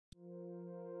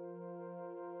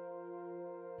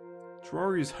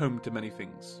Terraria is home to many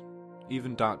things,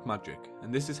 even dark magic,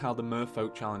 and this is how the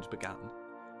Merfolk challenge began.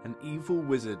 An evil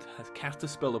wizard has cast a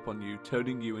spell upon you,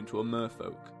 turning you into a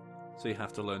merfolk, so you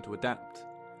have to learn to adapt.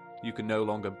 You can no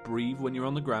longer breathe when you're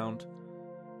on the ground,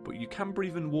 but you can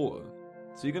breathe in water,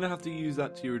 so you're going to have to use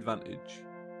that to your advantage.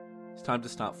 It's time to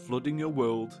start flooding your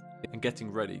world and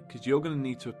getting ready, because you're going to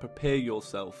need to prepare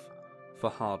yourself for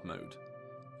hard mode.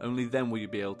 Only then will you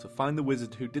be able to find the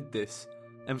wizard who did this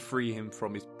and free him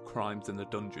from his crimes in the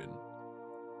dungeon.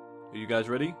 Are you guys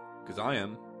ready? Because I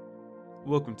am.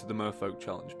 Welcome to the Merfolk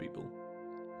challenge, people.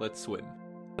 Let's swim.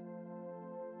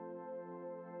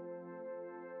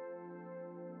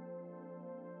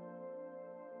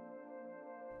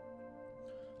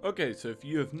 Okay, so if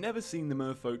you have never seen the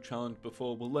Merfolk challenge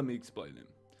before, well, let me explain it.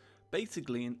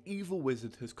 Basically, an evil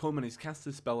wizard has come and has cast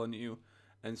a spell on you,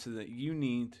 and so that you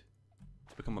need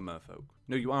to become a merfolk.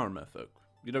 No, you are a merfolk.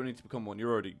 You don't need to become one.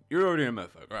 You're already a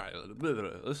merfolk. Alright,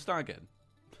 let's start again.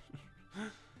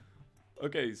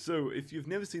 Okay, so if you've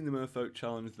never seen the Merfolk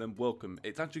challenge, then welcome.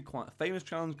 It's actually quite a famous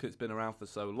challenge because it's been around for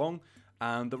so long,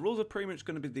 and the rules are pretty much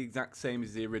going to be the exact same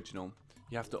as the original.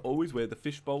 You have to always wear the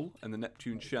fishbowl and the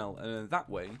Neptune shell, and in that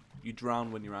way, you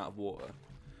drown when you're out of water.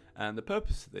 And the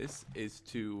purpose of this is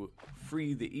to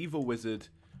free the evil wizard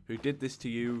who did this to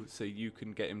you, so you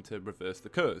can get him to reverse the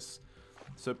curse.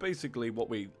 So basically, what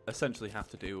we essentially have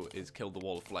to do is kill the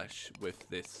wall of flesh with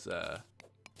this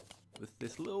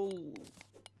little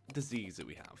disease that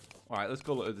we have. Alright, let's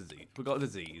call it a disease. We've got a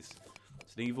disease.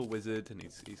 It's an evil wizard, and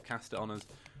he's cast it on us.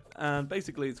 And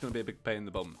basically, it's going to be a big pain in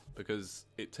the bum, because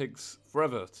it takes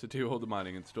forever to do all the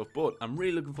mining and stuff. But I'm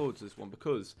really looking forward to this one,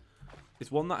 because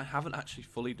it's one that I haven't actually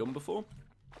fully done before.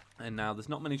 And now there's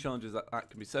not many challenges that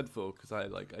can be said for, because I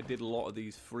did a lot of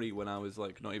these free when I was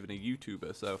not even a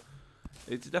YouTuber. So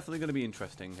it's definitely going to be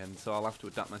interesting, and so I'll have to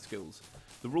adapt my skills.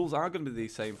 The rules are going to be the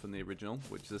same from the original,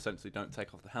 which is essentially don't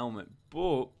take off the helmet,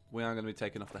 but we are going to be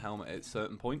taking off the helmet at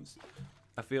certain points.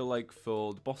 I feel like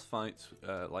for the boss fights,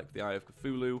 like the Eye of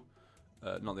Cthulhu,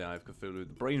 not the Eye of Cthulhu,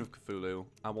 the Brain of Cthulhu,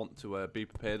 I want to be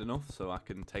prepared enough so I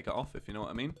can take it off, if you know what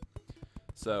I mean.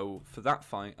 So for that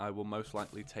fight, I will most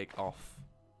likely take off,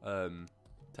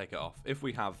 take it off. If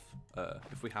we have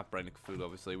Brain of Cthulhu,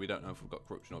 obviously, we don't know if we've got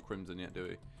Corruption or Crimson yet, do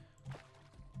we?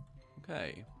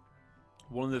 Okay.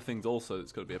 One of the things also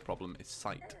that's going to be a problem is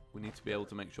sight. We need to be able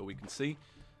to make sure we can see,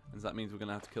 and that means we're going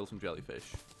to have to kill some jellyfish.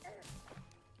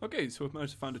 Okay, so we've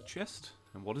managed to find a chest,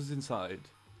 and what is inside?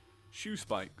 Shoe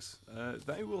spikes.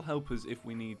 They will help us if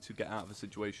we need to get out of a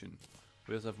situation.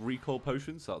 We also have recall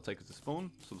potions, so that'll take us to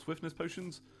spawn, some swiftness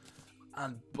potions,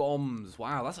 and bombs.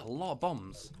 Wow, that's a lot of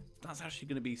bombs. That's actually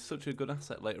going to be such a good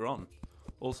asset later on.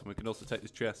 Awesome, we can also take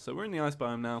this chest. So we're in the ice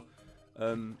biome now.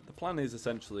 The plan is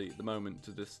essentially at the moment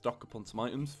to just stock up on some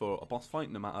items for a boss fight,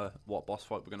 no matter what boss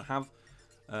fight we're going to have.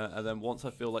 And then once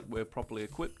I feel like we're properly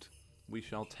equipped, we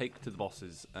shall take to the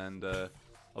bosses. And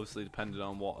obviously, depending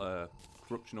on what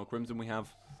Corruption or Crimson we have,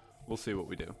 we'll see what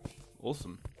we do.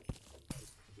 Awesome.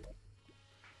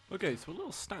 Okay, so a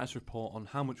little status report on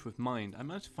how much we've mined. I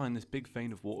managed to find this big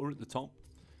vein of water at the top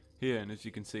here, and as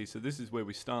you can see, so this is where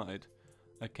we started.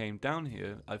 I came down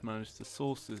here, I've managed to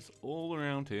source this all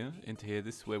around here, into here.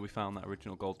 This is where we found that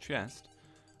original gold chest.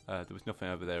 There was nothing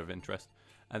over there of interest.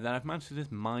 And then I've managed to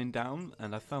just mine down,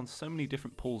 and I've found so many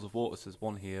different pools of water. So there's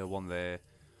one here, one there,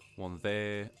 one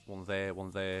there, one there, one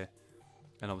there.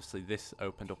 And obviously this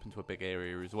opened up into a big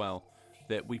area as well.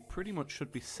 That we pretty much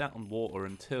should be set on water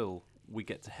until we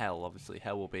get to Hell. Obviously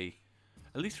Hell will be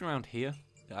at least around here.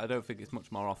 I don't think it's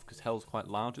much more off, because Hell's quite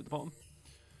large at the bottom.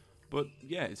 But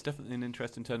yeah, it's definitely an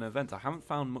interesting turn of events. I haven't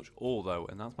found much ore though,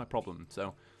 and that's my problem.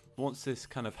 So once this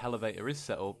kind of elevator is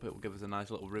set up, it will give us a nice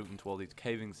little route into all these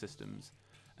caving systems.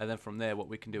 And then from there, what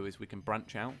we can do is we can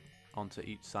branch out onto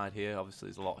each side here. Obviously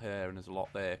there's a lot here and there's a lot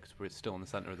there, because we're still in the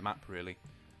centre of the map really.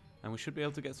 And we should be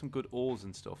able to get some good ores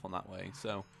and stuff on that way.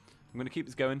 So I'm going to keep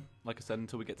this going, like I said,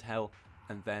 until we get to Hell.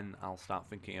 And then I'll start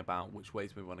thinking about which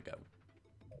ways we want to go.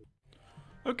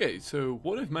 Okay, so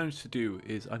what I've managed to do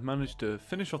is I've managed to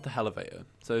finish off the elevator.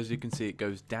 So as you can see, it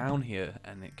goes down here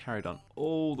and it carried on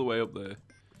all the way up there.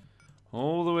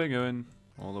 All the way going,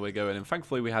 all the way going. And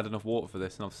thankfully we had enough water for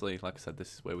this. And obviously, like I said,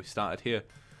 this is where we started here.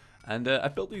 And I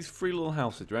built these 3 little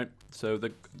houses, right? So,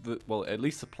 well, at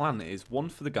least the plan is one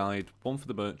for the guide, one for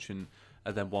the merchant,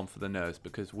 and then one for the nurse.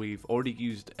 Because we've already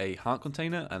used a heart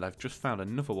container and I've just found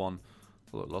another one.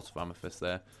 Look, lots of amethyst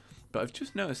there. But I've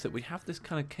just noticed that we have this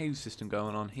kind of cave system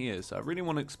going on here, so I really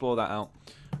want to explore that out.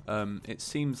 It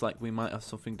seems like we might have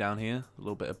something down here, a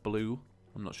little bit of blue.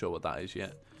 I'm not sure what that is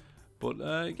yet. But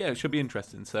yeah, it should be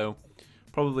interesting. So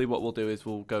probably what we'll do is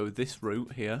we'll go this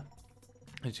route here,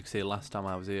 As you can see, last time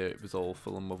I was here, it was all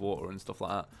filling with water and stuff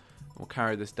like that. We'll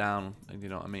carry this down, and you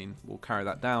know what I mean. We'll carry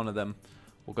that down, and then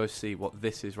we'll go see what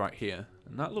this is right here.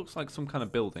 And that looks like some kind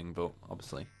of building, but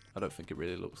obviously I don't think it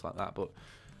really looks like that. But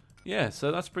yeah,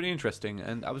 so that's pretty interesting.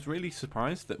 And I was really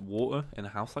surprised that water in a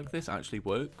house like this actually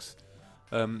works.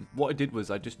 What I did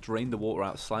was I just drained the water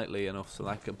out slightly enough so that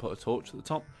I can put a torch at the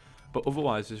top. But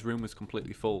otherwise, this room was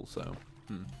completely full. So,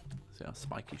 see our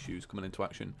spiky shoes coming into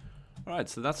action. Alright,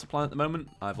 so that's the plan at the moment.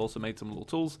 I've also made some little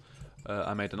tools.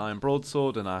 I made an iron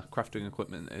broadsword, and our crafting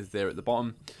equipment is there at the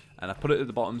bottom. And I put it at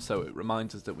the bottom so it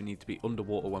reminds us that we need to be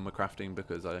underwater when we're crafting,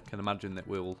 because I can imagine that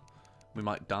we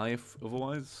might die if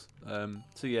otherwise.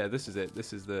 So yeah, this is it.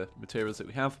 This is the materials that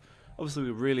we have. Obviously,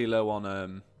 we're really low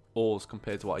on ores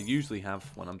compared to what I usually have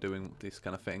when I'm doing this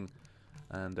kind of thing,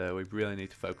 and we really need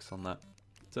to focus on that.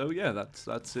 So yeah, that's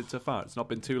it so far. It's not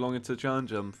been too long into the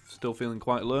challenge. I'm still feeling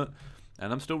quite alert.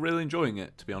 And I'm still really enjoying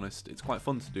it, to be honest. It's quite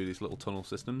fun to do these little tunnel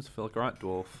systems. I feel like a right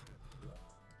dwarf.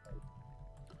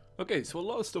 Okay, so a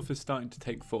lot of stuff is starting to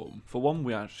take form. For one,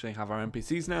 we actually have our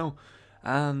NPCs now,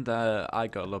 and I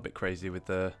got a little bit crazy with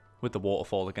the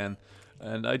waterfall again,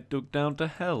 and I dug down to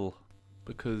hell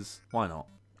because why not?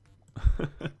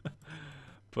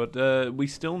 But we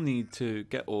still need to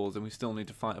get ores, and we still need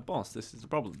to fight a boss. This is the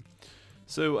problem.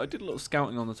 So I did a little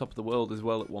scouting on the top of the world as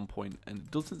well at one point, and it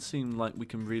doesn't seem like we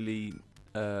can really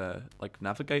like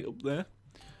navigate up there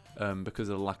because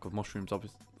of the lack of mushrooms.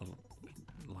 Obviously,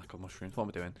 lack of mushrooms. What am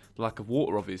I doing? The lack of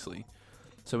water, obviously.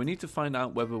 So we need to find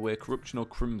out whether we're corruption or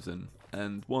crimson,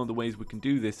 and one of the ways we can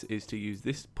do this is to use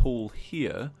this pool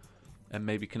here and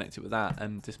maybe connect it with that,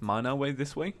 and just mine our way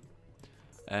this way.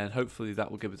 And hopefully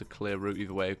that will give us a clear route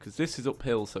either way, because this is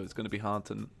uphill, so it's going to be hard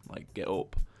to like get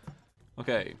up.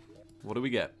 Okay. What do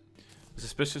we get? A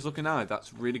suspicious looking eye.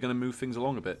 That's really going to move things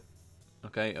along a bit.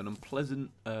 Okay, an unpleasant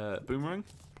boomerang.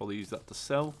 Probably use that to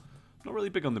sell. Not really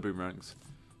big on the boomerangs.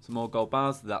 Some more gold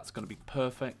bars. That's going to be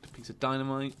perfect. A piece of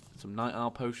dynamite. Some night owl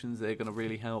potions. They're going to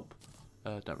really help.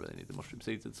 Don't really need the mushroom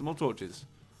seeds. And some more torches.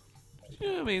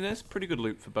 Yeah, I mean, that's pretty good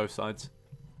loot for both sides.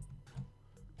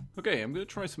 Okay, I'm going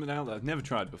to try something out that I've never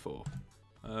tried before.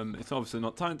 It's obviously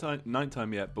not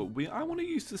nighttime yet, but I want to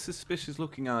use the suspicious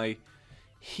looking eye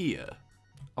here.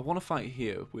 I want to fight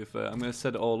here with I'm going to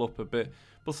set it all up a bit,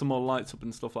 put some more lights up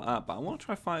and stuff like that, but I want to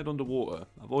try fight it underwater.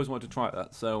 I've always wanted to try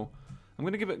that, so I'm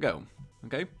going to give it a go.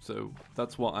 Okay, so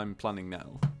that's what I'm planning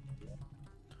now.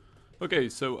 Okay,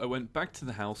 so I went back to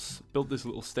the house, built this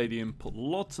little stadium, put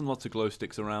lots and lots of glow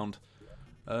sticks around,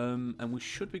 and we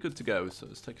should be good to go. So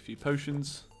let's take a few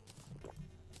potions.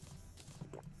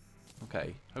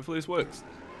 Okay, hopefully this works.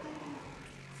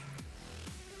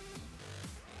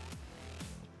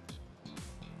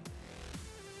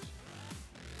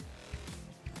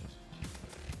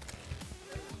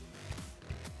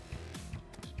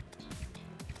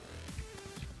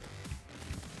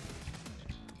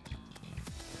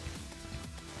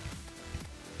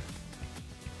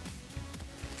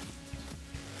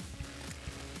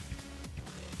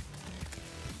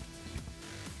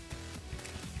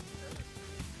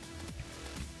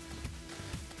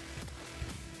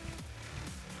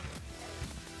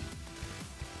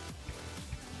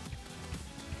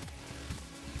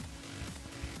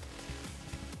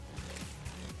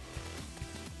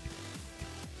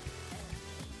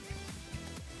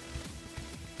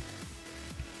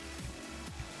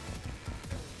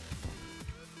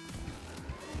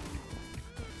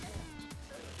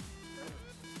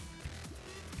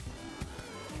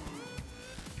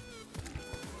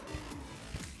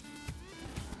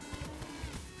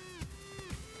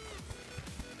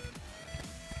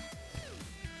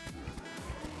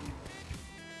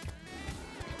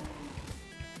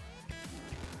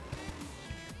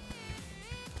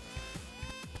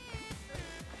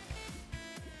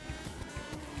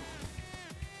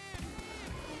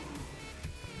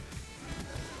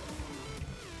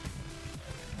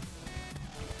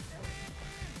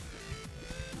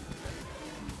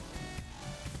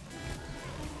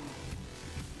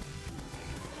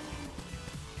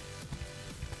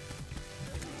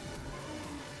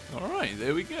 Alright,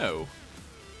 there we go.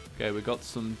 Okay, we got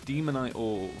some demonite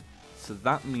ore. So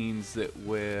that means that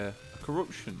we're a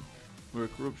corruption. We're a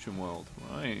corruption world,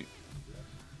 right?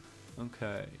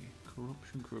 Okay.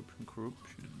 Corruption.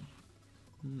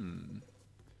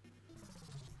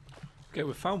 Okay,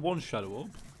 we found one shadow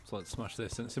orb. So let's smash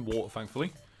this, and it's in water,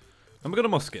 thankfully. And we got a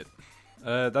musket.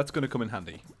 That's going to come in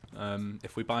handy.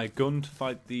 If we buy a gun to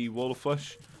fight the wall of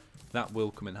flesh, that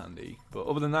will come in handy. But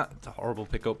other than that, it's a horrible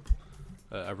pickup.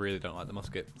 I really don't like the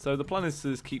musket. So the plan is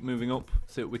to just keep moving up,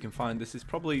 see what we can find. This is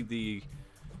probably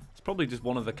it's probably just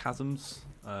one of the chasms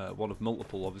one of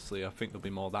multiple, obviously. I think there'll be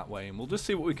more that way, and we'll just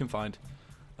see what we can find.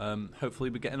 Hopefully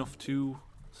we get enough to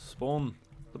spawn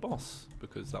the boss,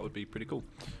 because that would be pretty cool.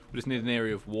 We just need an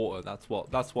area of water. That's one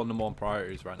of the more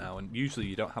priorities right now, and usually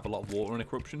you don't have a lot of water in a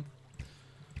corruption.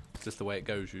 It's just the way it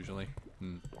goes usually.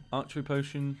 Archery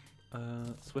potion,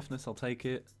 swiftness, I'll take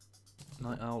it.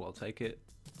 Night owl, I'll take it.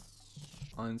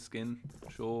 Iron skin,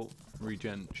 sure.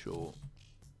 Regen, sure.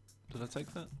 Did I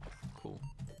take that? Cool.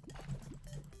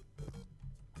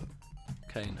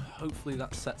 Okay, and hopefully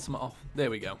that sets them off. There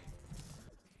we go.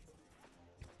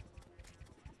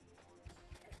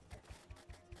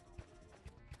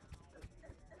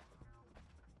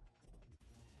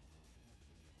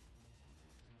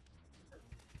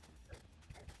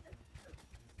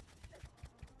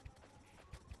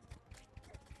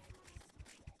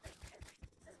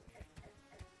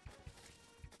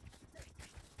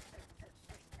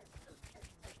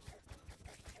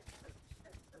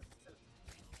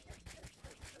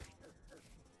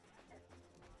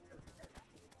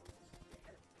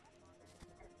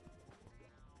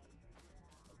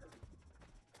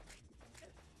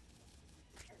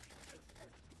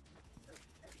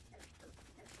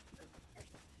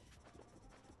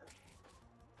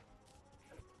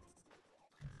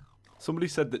 Somebody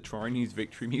said that trying to use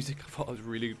victory music, I thought that was a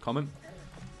really good comment.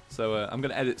 So I'm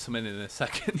going to edit some in a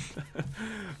second.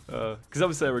 Because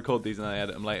obviously I record these and I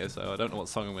edit them later, so I don't know what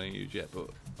song I'm going to use yet, but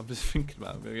I'm just thinking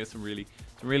about it. I'm going to get some really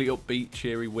upbeat,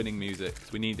 cheery, winning music,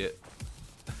 because we need it.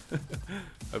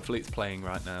 Hopefully it's playing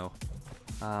right now.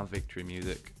 Victory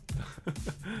music.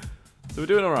 So we're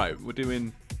doing alright. We're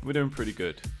doing pretty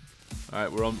good.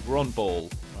 Alright, we're on ball.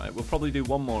 Right, we'll probably do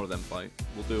one more of them fight.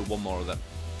 We'll do one more of them.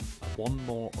 One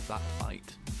more of that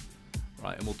fight.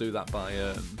 Right, and we'll do that by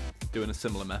doing a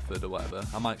similar method or whatever.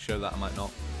 I might show that, I might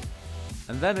not.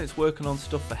 And then it's working on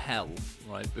stuff for hell,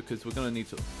 right? Because we're going to need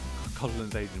to... Coddle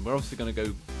invasion. We're obviously going to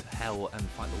go to hell and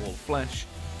fight the wall of flesh.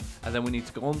 And then we need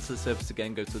to go onto the surface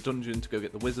again, go to the dungeon to go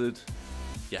get the wizard.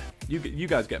 Yeah, you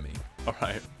guys get me.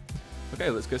 Alright. Okay,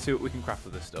 let's go see what we can craft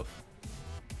with this stuff.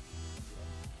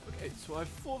 Okay, so I've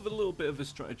thought of a little bit of a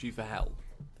strategy for hell.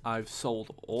 I've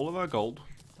sold all of our gold.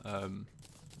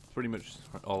 Pretty much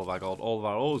all of our gold, all of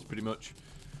our ores pretty much.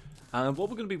 And what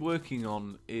we're going to be working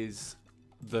on is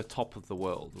the top of the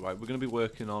world, right? We're going to be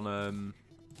working on,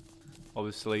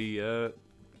 obviously, you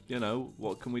know,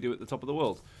 what can we do at the top of the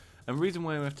world? And the reason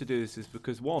why we have to do this is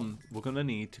because, one, we're going to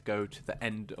need to go to the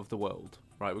end of the world,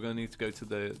 right? We're going to need to go to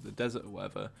the desert or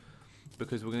whatever,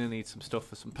 because we're going to need some stuff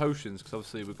for some potions, because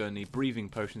obviously we're going to need breathing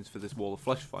potions for this wall of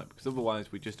flesh fight, because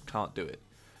otherwise we just can't do it.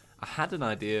 I had an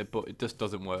idea, but it just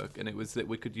doesn't work, and it was that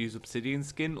we could use obsidian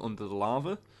skin under the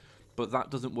lava, but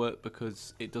that doesn't work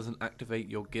because it doesn't activate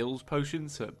your gills potion,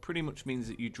 so it pretty much means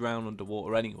that you drown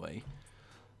underwater anyway.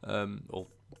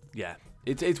 Yeah,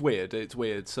 it's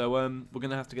weird, so we're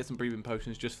going to have to get some breathing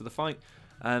potions just for the fight,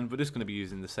 and we're just going to be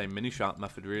using the same mini sharp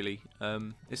method really.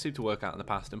 It seemed to work out in the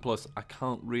past, and plus I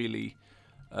can't really...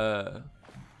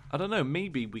 I don't know,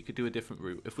 maybe we could do a different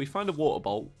route. If we find a water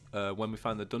bolt, when we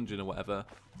find the dungeon or whatever,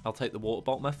 I'll take the water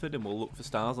bolt method and we'll look for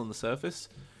stars on the surface.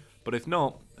 But if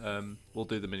not, we'll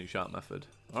do the mini sharp method.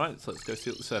 Alright, so let's go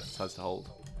see what the surface has to hold.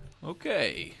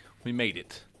 Okay, we made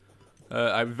it.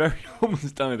 I very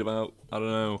almost died about, I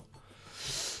don't know,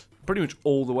 pretty much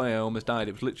all the way I almost died.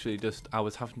 It was literally just, I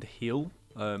was having to heal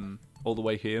all the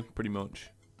way here, pretty much.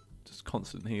 Just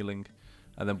constant healing.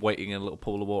 And then waiting in a little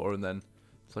pool of water and then...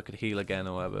 so I could heal again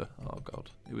or whatever. Oh god.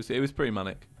 It was pretty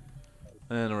manic.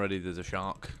 And already there's a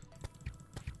shark.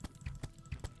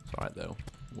 It's alright though.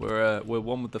 We're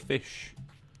one with the fish.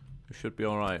 We should be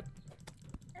alright.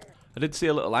 I did see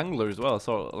a little angler as well. I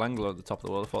saw a little angler at the top of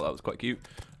the world. I thought that was quite cute.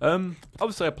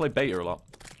 Obviously I play beta a lot.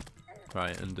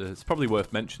 Right, and it's probably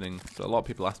worth mentioning. So a lot of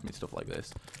people ask me stuff like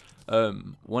this.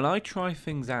 When I try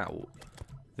things out,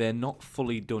 they're not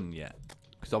fully done yet.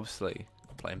 Because obviously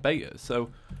I'm playing beta. So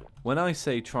when I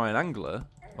say try an angler,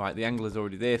 right, the angler's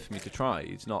already there for me to try.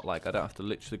 It's not like I don't have to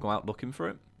literally go out looking for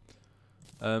it.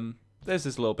 There's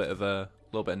this little bit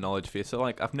of knowledge for you. So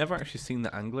like, I've never actually seen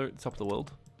the angler at the top of the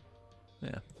world.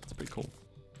 Yeah, it's pretty cool.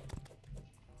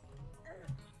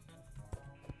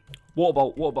 Water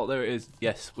bolt, there it is.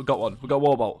 Yes, we got one. We got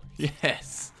water bolt.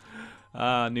 Yes.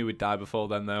 I knew we'd die before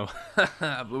then though.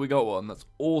 But we got one. That's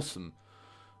awesome.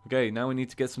 Okay, now we need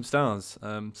to get some stars.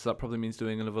 So that probably means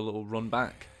doing another little run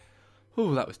back.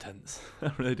 Whew, that was tense.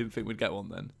 I really didn't think we'd get one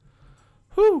then.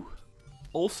 Whew!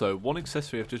 Also, one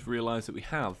accessory I've just realised that we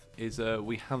have is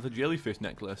we have a jellyfish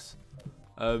necklace,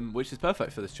 which is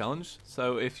perfect for this challenge.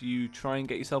 So if you try and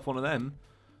get yourself one of them,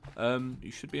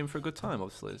 you should be in for a good time,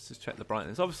 obviously. Let's just check the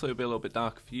brightness. Obviously, it'll be a little bit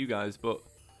darker for you guys, but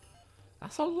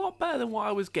That's a lot better than what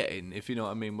I was getting, if you know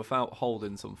what I mean, without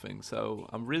holding something. So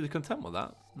I'm really content with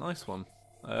that. Nice one.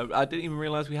 I didn't even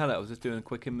realise we had it. I was just doing a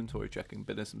quick inventory checking,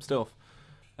 bidding some stuff.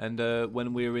 And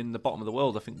when we were in the bottom of the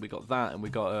world, I think we got that, and we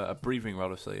got a breathing rod,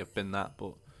 obviously. I've been that,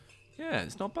 but yeah,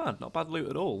 it's not bad. Not bad loot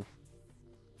at all.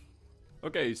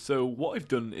 Okay, so what I've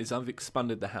done is I've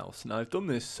expanded the house. Now, I've done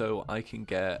this so I can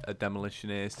get a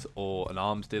demolitionist or an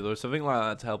arms dealer or something like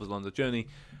that to help us along the journey.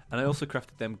 And I also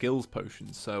crafted them gills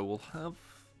potions, so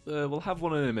we'll have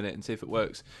one in a minute and see if it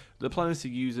works. The plan is to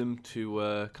use them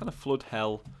to kind of flood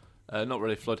hell. Not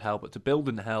really flood hell, but to build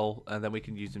in hell, and then we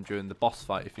can use them during the boss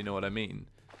fight, if you know what I mean.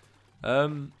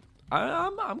 I'm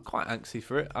quite anxious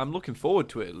for it. I'm looking forward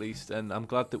to it at least, and I'm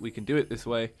glad that we can do it this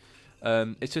way.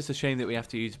 It's just a shame that we have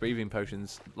to use breathing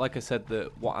potions. Like I said, the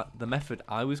method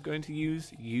I was going to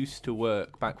use used to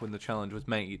work back when the challenge was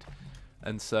made.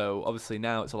 And so, obviously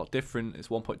now it's a lot different. It's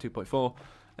 1.2.4.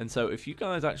 And so if you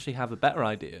guys actually have a better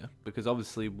idea, because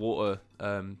obviously water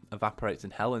evaporates in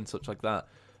hell and such like that,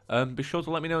 be sure to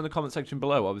let me know in the comment section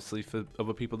below, obviously, for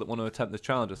other people that want to attempt this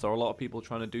challenge. I saw a lot of people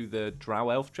trying to do the Drow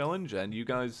Elf challenge, and you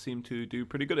guys seem to do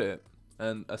pretty good at it.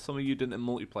 And some of you did it in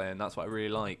multiplayer, and that's what I really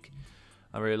like.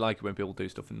 I really like it when people do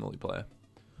stuff in multiplayer.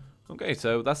 Okay,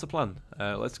 so that's the plan.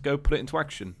 Let's go put it into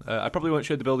action. I probably won't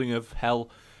show the building of hell,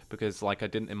 because like I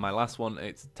didn't in my last one,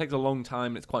 it takes a long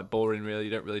time, it's quite boring really, you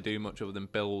don't really do much other than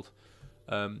build.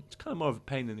 It's kind of more of a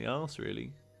pain in the arse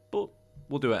really, but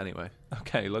we'll do it anyway.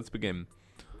 Okay, let's begin.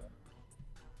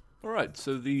 Alright,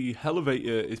 so the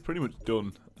elevator is pretty much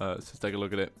done. Let's just take a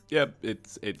look at it. Yep,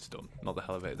 it's done. Not the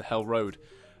elevator, the hell road.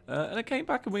 And I came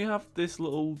back and we have this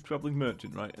little travelling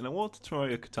merchant, right? And I want to try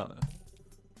a katana,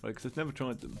 right? Because I've never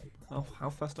tried them. How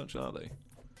fast actually are they?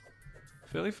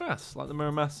 Fairly fast, like the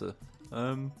Muramasa.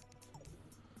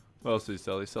 What else does he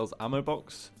sell? He sells ammo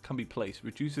box, can be placed,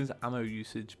 reduces ammo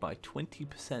usage by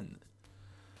 20%.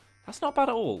 That's not bad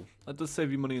at all. That does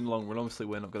save you money in the long run. Obviously,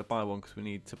 we're not going to buy one because we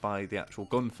need to buy the actual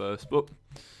gun first. But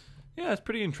yeah, it's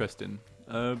pretty interesting.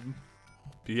 But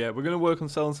yeah, we're going to work on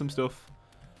selling some stuff.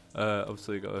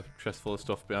 Obviously, got a chest full of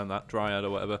stuff behind that dryad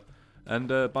or whatever. And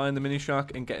buying the mini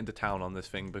shark and getting to town on this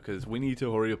thing because we need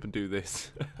to hurry up and do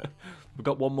this. We've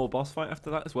got one more boss fight after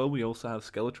that as well. We also have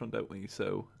Skeletron, don't we?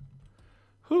 So,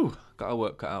 whew, got our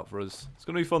work cut out for us. It's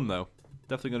going to be fun though.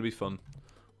 Definitely going to be fun.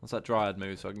 Once that dryad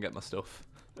moves so I can get my stuff.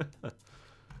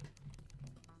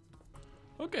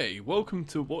 Okay, welcome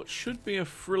to what should be a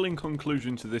thrilling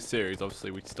conclusion to this series.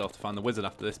 Obviously, we still have to find the wizard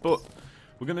after this, but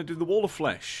we're going to do the Wall of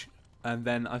Flesh. And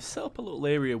then I've set up a little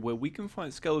area where we can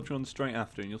fight Skeletron straight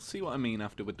after, and you'll see what I mean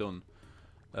after we're done.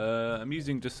 I'm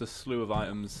using just a slew of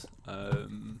items.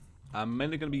 I'm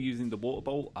mainly going to be using the water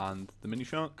bolt and the mini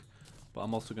shark, but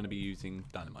I'm also going to be using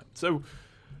dynamite. So,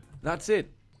 that's it.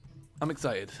 I'm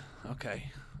excited.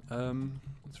 Okay,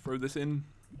 let's throw this in.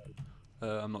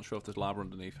 I'm not sure if there's lava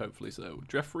underneath, hopefully so.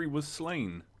 Jeffrey was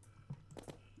slain.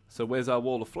 So where's our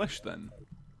Wall of Flesh then?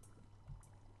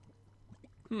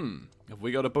 Have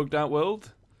we got a bugged out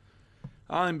world?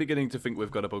 I'm beginning to think we've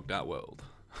got a bugged out world.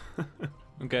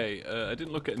 Okay, I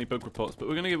didn't look at any bug reports, but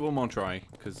we're going to give it one more try,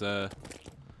 because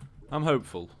I'm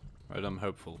hopeful. Right, I'm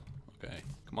hopeful. Okay,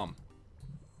 come on.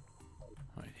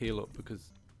 Right, heal up, because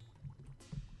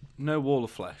no Wall of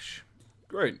Flesh.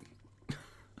 Great.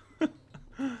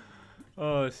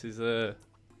 Oh, this is this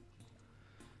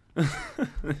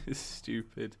is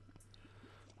stupid.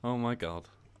 Oh my god.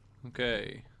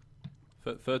 Okay.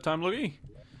 Third time lucky?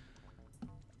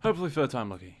 Hopefully third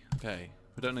time lucky. Okay.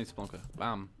 We don't need Splunker.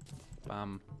 Bam.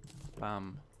 Bam.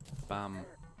 Bam. Bam.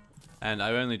 And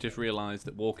I only just realised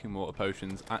that walking water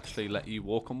potions actually let you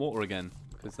walk on water again.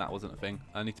 Because that wasn't a thing.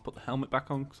 I need to put the helmet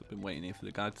back on because I've been waiting here for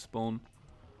the guy to spawn.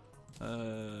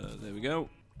 There we go.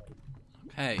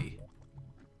 Okay.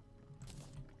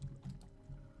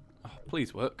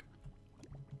 Please work.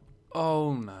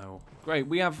 Oh no. Great,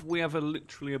 we have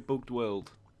literally a bugged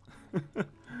world.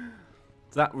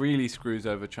 That really screws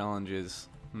over challenges.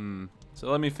 So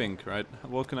let me think, right?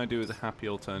 What can I do as a happy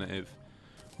alternative?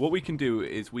 What we can do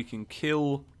is we can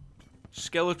kill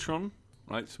Skeletron,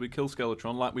 right? So we kill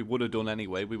Skeletron like we would have done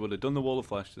anyway. We would have done the Wall of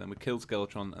Flesh, then we killed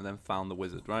Skeletron and then found the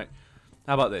wizard, right?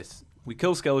 How about this? We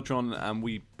kill Skeletron and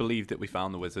we believe that we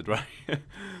found the wizard, right?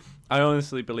 I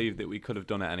honestly believe that we could have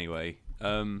done it anyway.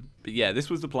 But yeah, this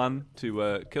was the plan,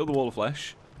 to kill the Wall of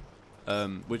Flesh,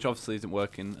 which obviously isn't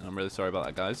working, and I'm really sorry about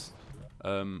that, guys.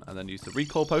 And then use the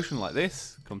recall potion like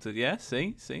this. Come to, yeah,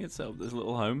 see, it's set up this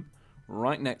little home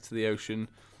right next to the ocean.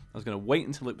 I was going to wait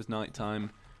until it was night time,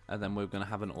 and then we're going to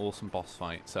have an awesome boss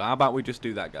fight. So how about we just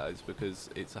do that, guys, because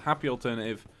it's a happy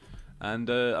alternative, and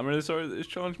I'm really sorry that this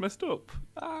challenge messed up.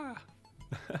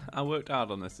 I worked hard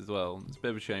on this as well. It's a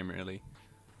bit of a shame, really.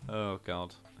 Oh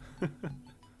god.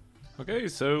 Okay,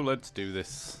 so let's do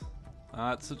this.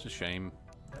 Ah, it's such a shame.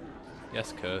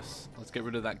 Yes, curse. Let's get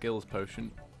rid of that gills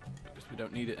potion because we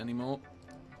don't need it anymore.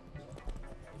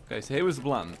 Okay, so here was the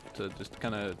plan, to just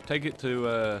kind of take it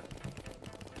to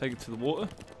the water,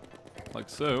 like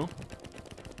so,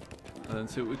 and then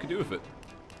see what we could do with it.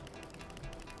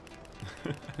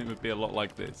 It would be a lot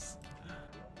like this.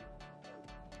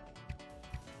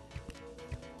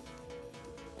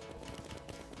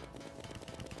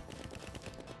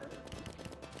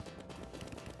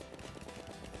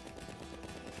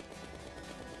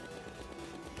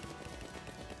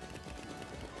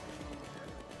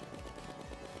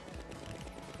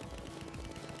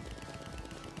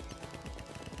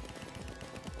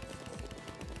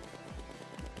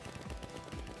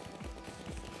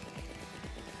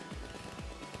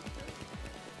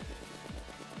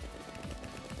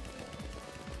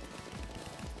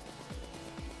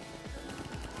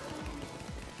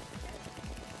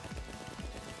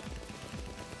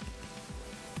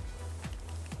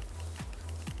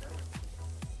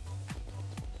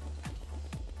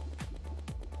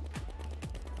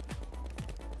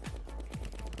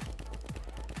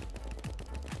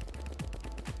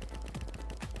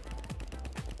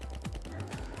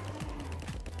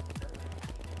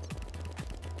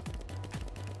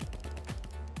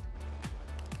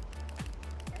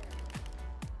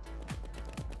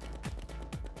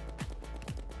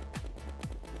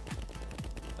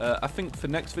 I think for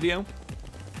next video,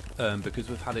 because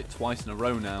we've had it twice in a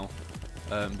row now,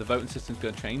 the voting system's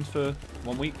going to change for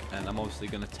 1 week, and I'm obviously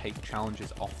going to take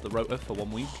challenges off the rota for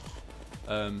 1 week.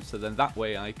 So then that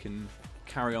way I can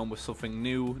carry on with something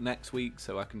new next week,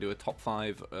 so I can do a top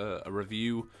 5, a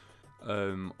review,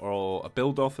 or a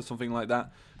build-off or something like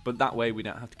that. But that way we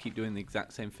don't have to keep doing the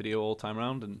exact same video all the time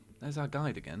around. And there's our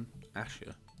guide again,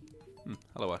 Asher.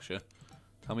 Hello, Asher.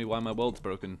 Tell me why my world's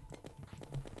broken.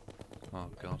 Oh,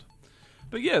 God.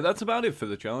 But yeah, that's about it for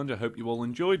the challenge. I hope you all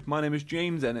enjoyed. My name is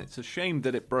James, and it's a shame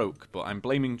that it broke, but I'm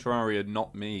blaming Terraria,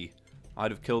 not me.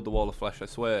 I'd have killed the wall of flesh, I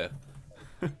swear.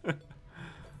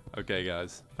 Okay,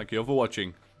 guys. Thank you all for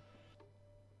watching.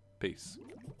 Peace.